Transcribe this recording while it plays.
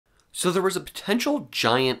So there was a potential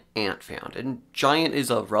giant ant found, and giant is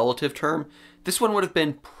a relative term. This one would have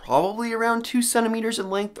been probably around 2 centimeters in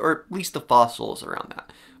length, or at least the fossil is around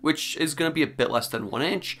that, which is going to be a bit less than 1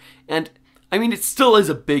 inch. And I mean, it still is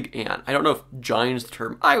a big ant. I don't know if giant is the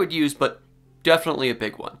term I would use, but definitely a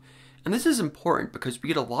big one. And this is important because we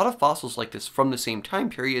get a lot of fossils like this from the same time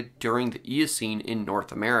period during the Eocene in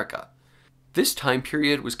North America. This time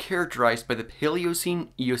period was characterized by the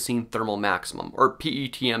Paleocene-Eocene thermal maximum, or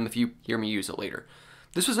PETM if you hear me use it later.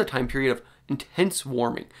 This was a time period of intense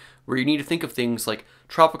warming, where you need to think of things like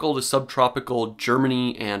tropical to subtropical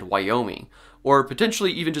Germany and Wyoming, or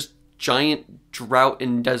potentially even just giant drought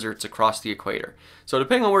and deserts across the equator. So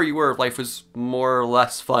depending on where you were, life was more or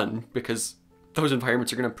less fun, because those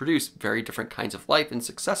environments are going to produce very different kinds of life and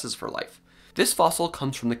successes for life. This fossil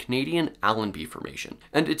comes from the Canadian Allenby Formation,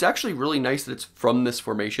 and it's actually really nice that it's from this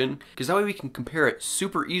formation, because that way we can compare it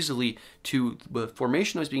super easily to the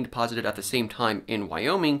formation that was being deposited at the same time in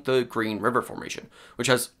Wyoming, the Green River Formation, which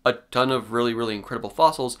has a ton of really incredible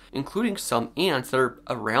fossils, including some ants that are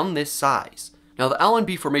around this size. Now, the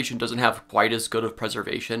Allenby Formation doesn't have quite as good of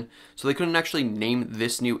preservation, so they couldn't actually name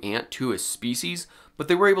this new ant to a species, but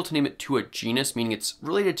they were able to name it to a genus, meaning it's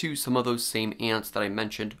related to some of those same ants that I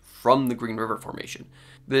mentioned from the Green River Formation.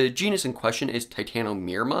 The genus in question is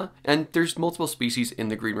Titanomyrma, and there's multiple species in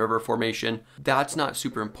the Green River Formation. That's not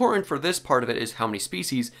super important for this part of it is how many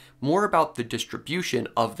species, more about the distribution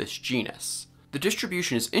of this genus. The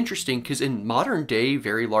distribution is interesting because in modern day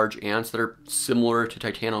very large ants that are similar to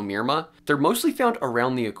Titanomyrma, they're mostly found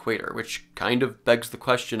around the equator, which kind of begs the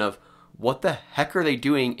question of what the heck are they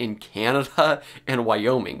doing in Canada and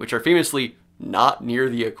Wyoming, which are famously not near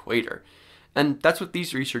the equator? And that's what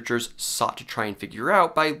these researchers sought to try and figure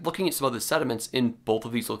out by looking at some of the sediments in both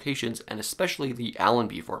of these locations, and especially the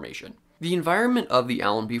Allenby Formation. The environment of the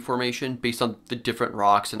Allenby Formation, based on the different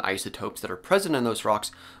rocks and isotopes that are present in those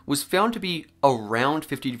rocks, was found to be around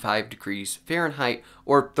 55 degrees Fahrenheit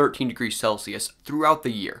or 13 degrees Celsius throughout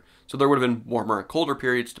the year. So there would have been warmer and colder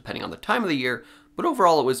periods depending on the time of the year, but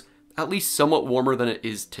overall it was at least somewhat warmer than it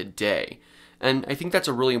is today. And I think that's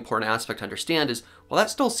a really important aspect to understand is, while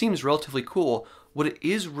that still seems relatively cool, what it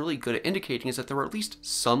is really good at indicating is that there were at least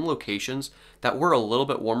some locations that were a little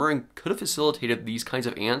bit warmer and could have facilitated these kinds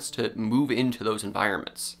of ants to move into those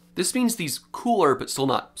environments. This means these cooler but still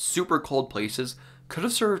not super cold places could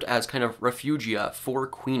have served as kind of refugia for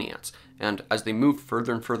queen ants, and as they moved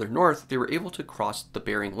further and further north, they were able to cross the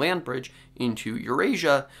Bering Land Bridge into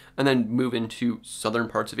Eurasia and then move into southern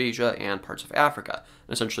parts of Asia and parts of Africa.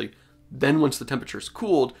 And essentially, then once the temperatures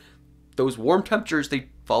cooled, those warm temperatures, they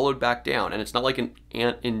followed back down. And it's not like an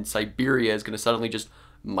ant in Siberia is going to suddenly just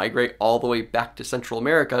migrate all the way back to Central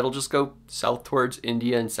America. It'll just go south towards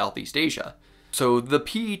India and Southeast Asia. So the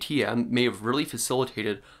PETM may have really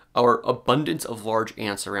facilitated our abundance of large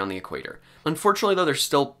ants around the equator. Unfortunately, though, there's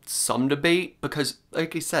still some debate because,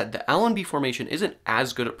 like I said, the Allenby Formation isn't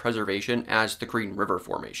as good at preservation as the Green River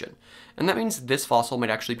Formation. And that means this fossil might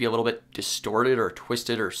actually be a little bit distorted or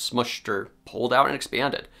twisted or smushed or pulled out and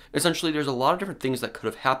expanded. Essentially, there's a lot of different things that could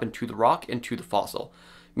have happened to the rock and to the fossil,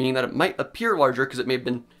 meaning that it might appear larger because it may have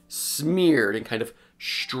been smeared and kind of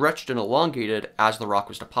stretched and elongated as the rock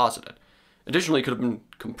was deposited. Additionally, it could have been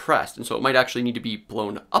compressed, and so it might actually need to be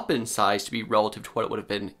blown up in size to be relative to what it would have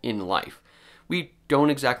been in life. We don't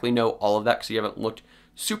exactly know all of that because we haven't looked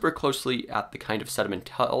super closely at the kind of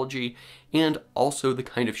sedimentology and also the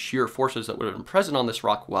kind of shear forces that would have been present on this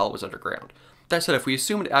rock while it was underground. That said, if we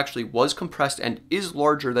assume it actually was compressed and is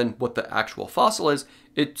larger than what the actual fossil is,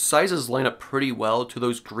 its sizes line up pretty well to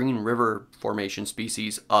those Green River Formation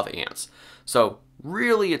species of ants. So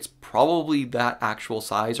really, it's probably that actual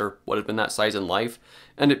size or would have been that size in life,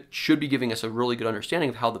 and it should be giving us a really good understanding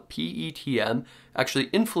of how the PETM actually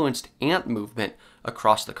influenced ant movement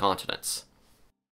across the continents.